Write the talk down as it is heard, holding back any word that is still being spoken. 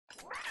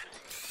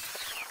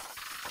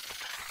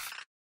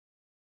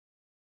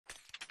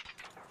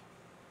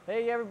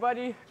Hey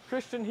everybody,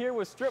 Christian here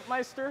with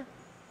StripMeister.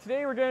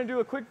 Today we're going to do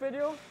a quick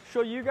video,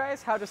 show you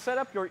guys how to set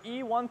up your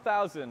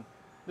E1000.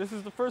 This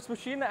is the first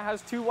machine that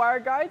has 2 wire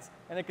guides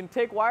and it can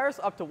take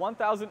wires up to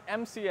 1000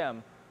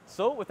 MCM.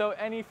 So without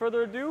any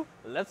further ado,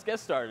 let's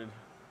get started.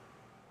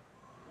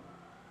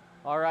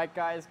 Alright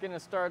guys, going to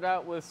start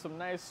out with some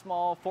nice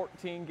small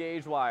 14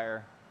 gauge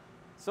wire.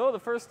 So the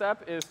first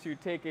step is to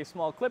take a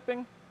small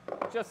clipping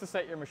just to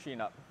set your machine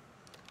up.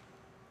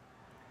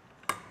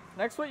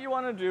 Next, what you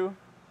want to do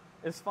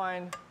is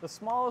find the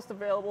smallest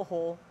available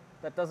hole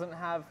that doesn't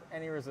have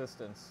any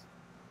resistance.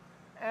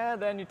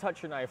 And then you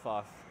touch your knife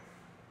off.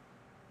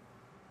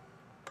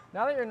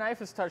 Now that your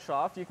knife is touched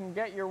off, you can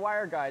get your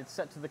wire guide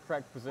set to the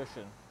correct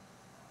position.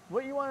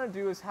 What you want to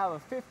do is have a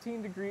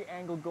 15-degree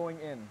angle going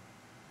in.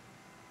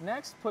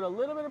 Next, put a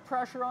little bit of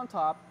pressure on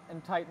top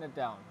and tighten it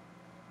down.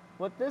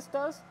 What this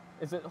does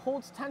is it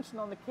holds tension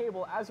on the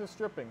cable as you're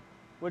stripping,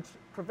 which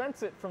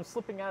prevents it from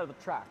slipping out of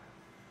the track.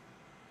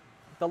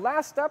 The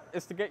last step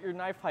is to get your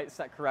knife height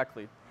set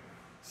correctly.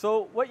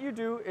 So what you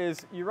do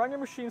is you run your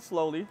machine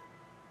slowly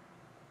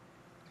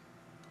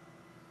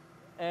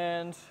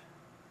and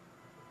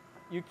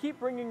you keep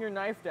bringing your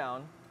knife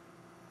down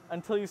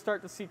until you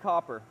start to see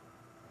copper.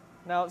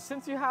 Now,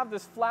 since you have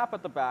this flap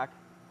at the back,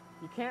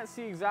 you can't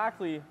see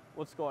exactly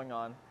what's going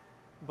on,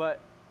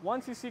 but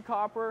once you see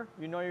copper,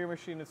 you know your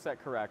machine is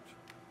set correct.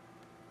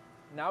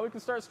 Now we can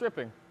start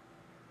stripping.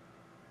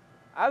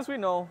 As we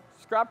know,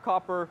 scrap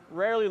copper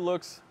rarely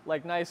looks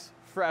like nice,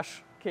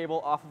 fresh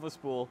cable off of a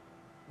spool.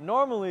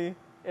 Normally,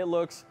 it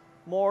looks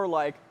more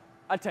like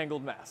a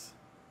tangled mess.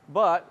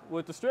 But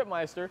with the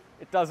StripMeister,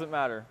 it doesn't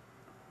matter.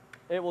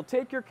 It will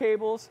take your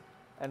cables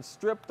and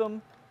strip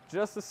them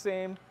just the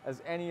same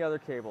as any other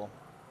cable,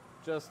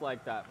 just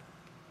like that.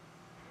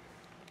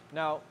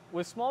 Now,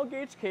 with small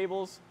gauge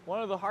cables,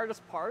 one of the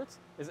hardest parts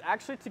is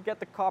actually to get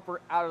the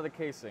copper out of the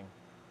casing.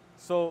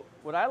 So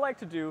what I like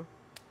to do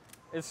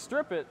is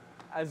strip it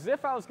as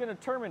if I was going to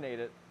terminate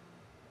it,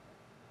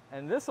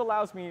 and this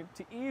allows me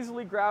to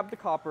easily grab the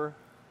copper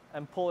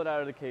and pull it out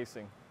of the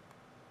casing,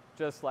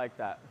 just like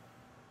that.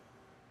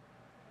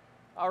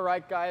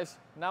 Alright guys,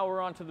 now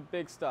we're on to the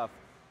big stuff,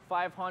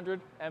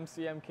 500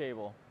 MCM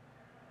cable.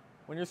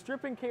 When you're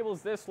stripping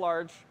cables this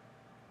large,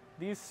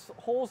 these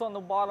holes on the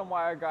bottom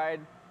wire guide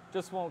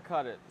just won't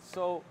cut it.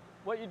 So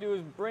what you do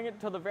is bring it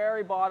to the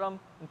very bottom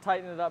and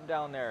tighten it up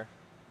down there.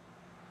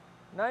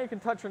 Now you can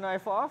touch your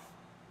knife off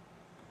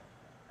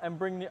and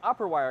bring the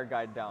upper wire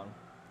guide down.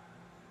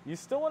 You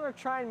still want to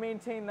try and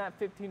maintain that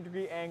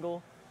 15-degree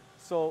angle,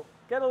 so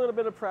get a little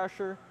bit of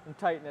pressure and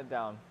tighten it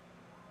down.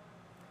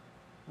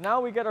 Now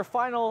we get our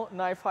final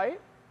knife height.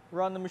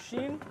 Run the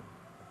machine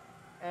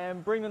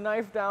and bring the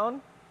knife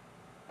down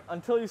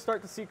until you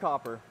start to see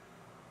copper.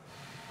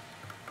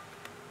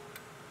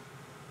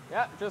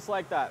 Yeah, just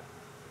like that.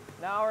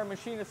 Now our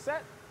machine is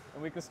set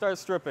and we can start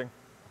stripping.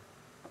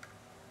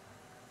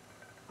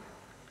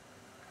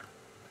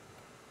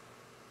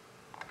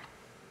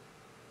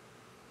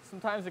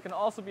 Sometimes it can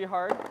also be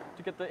hard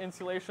to get the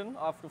insulation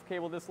off of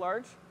cable this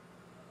large,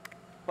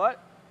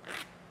 but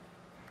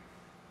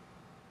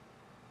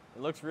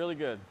it looks really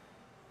good.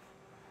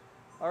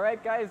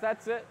 Alright guys,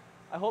 that's it.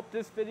 I hope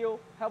this video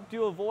helped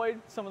you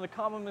avoid some of the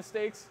common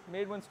mistakes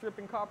made when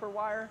stripping copper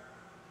wire.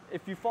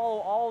 If you follow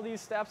all these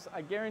steps,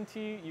 I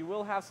guarantee you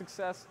will have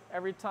success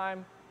every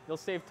time. You'll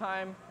save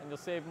time and you'll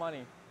save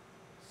money.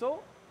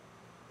 So,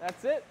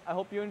 that's it. I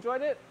hope you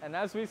enjoyed it, and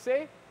as we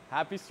say,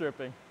 happy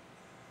stripping.